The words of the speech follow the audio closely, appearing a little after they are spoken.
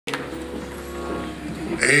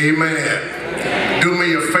Amen. Do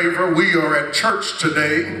me a favor, we are at church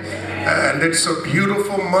today, and it's a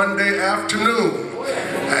beautiful Monday afternoon.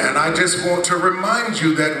 And I just want to remind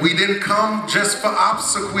you that we didn't come just for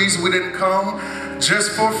obsequies, we didn't come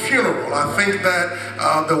just for a funeral. I think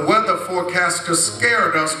that the weather forecaster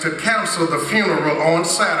scared us to cancel the funeral on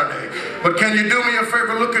Saturday. But can you do me a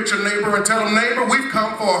favor, look at your neighbor and tell them, neighbor, we've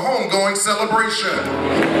come for a homegoing celebration.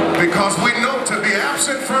 Because we know to be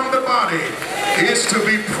absent from the body is to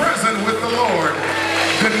be present with the Lord.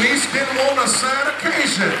 Denise didn't want a sad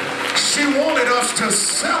occasion. She wanted us to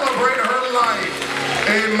celebrate her life.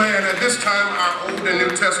 Amen. At this time, our Old and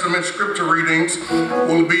New Testament scripture readings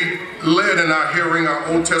will be led in our hearing, our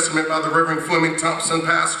Old Testament by the Reverend Fleming Thompson,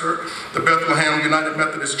 pastor, the Bethlehem United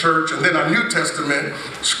Methodist Church, and then our New Testament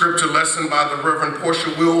scripture lesson by the Reverend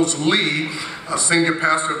Portia Wills Lee, senior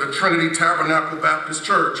pastor of the Trinity Tabernacle Baptist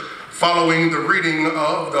Church. Following the reading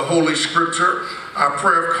of the Holy Scripture, our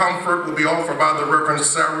prayer of comfort will be offered by the Reverend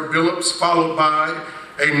Sarah Billups, followed by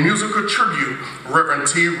a musical tribute, Reverend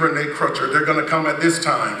T. Renee Crutcher. They're going to come at this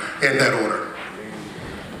time in that order.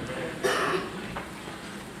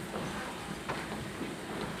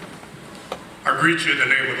 I greet you in the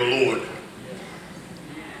name of the Lord.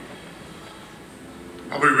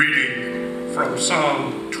 I'll be reading from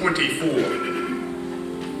Psalm 24.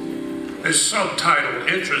 It's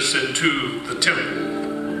subtitled, Entrance into the Temple.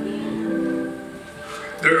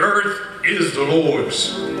 The earth is the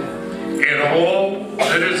Lord's, and all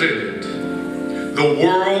that is in it, the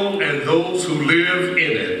world and those who live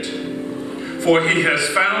in it. For he has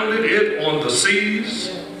founded it on the seas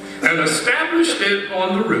and established it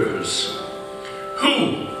on the rivers.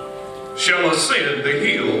 Who shall ascend the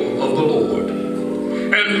hill of the Lord?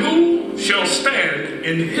 And who shall stand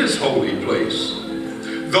in his holy place?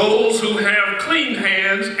 Those who have clean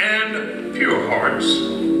hands and pure hearts,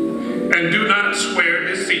 and do not swear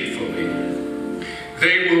deceitfully.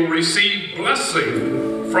 They will receive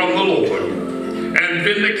blessing from the Lord and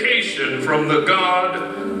vindication from the God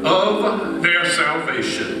of their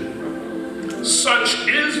salvation. Such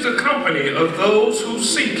is the company of those who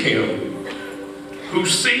seek him, who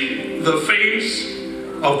seek the face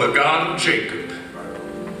of the God of Jacob.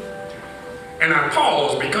 And I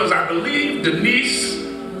pause because I believe Denise,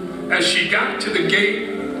 as she got to the gate,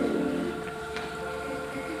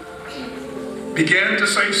 began to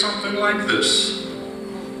say something like this.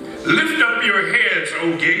 Lift up your heads,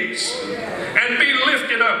 O gates, and be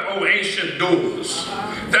lifted up, O ancient doors,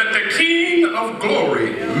 that the King of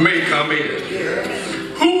glory may come in.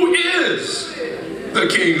 Who is the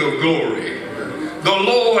King of glory? The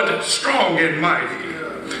Lord strong and mighty,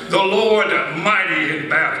 the Lord mighty in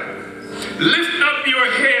battle. Lift up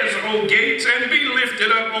your heads, O gates, and be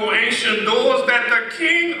lifted up, O ancient doors, that the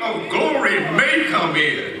King of glory may come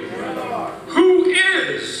in. Who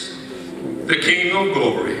is the King of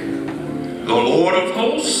glory? The Lord of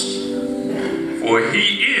hosts, for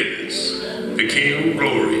he is the King of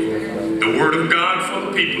glory. The word of God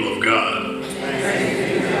for the people of God.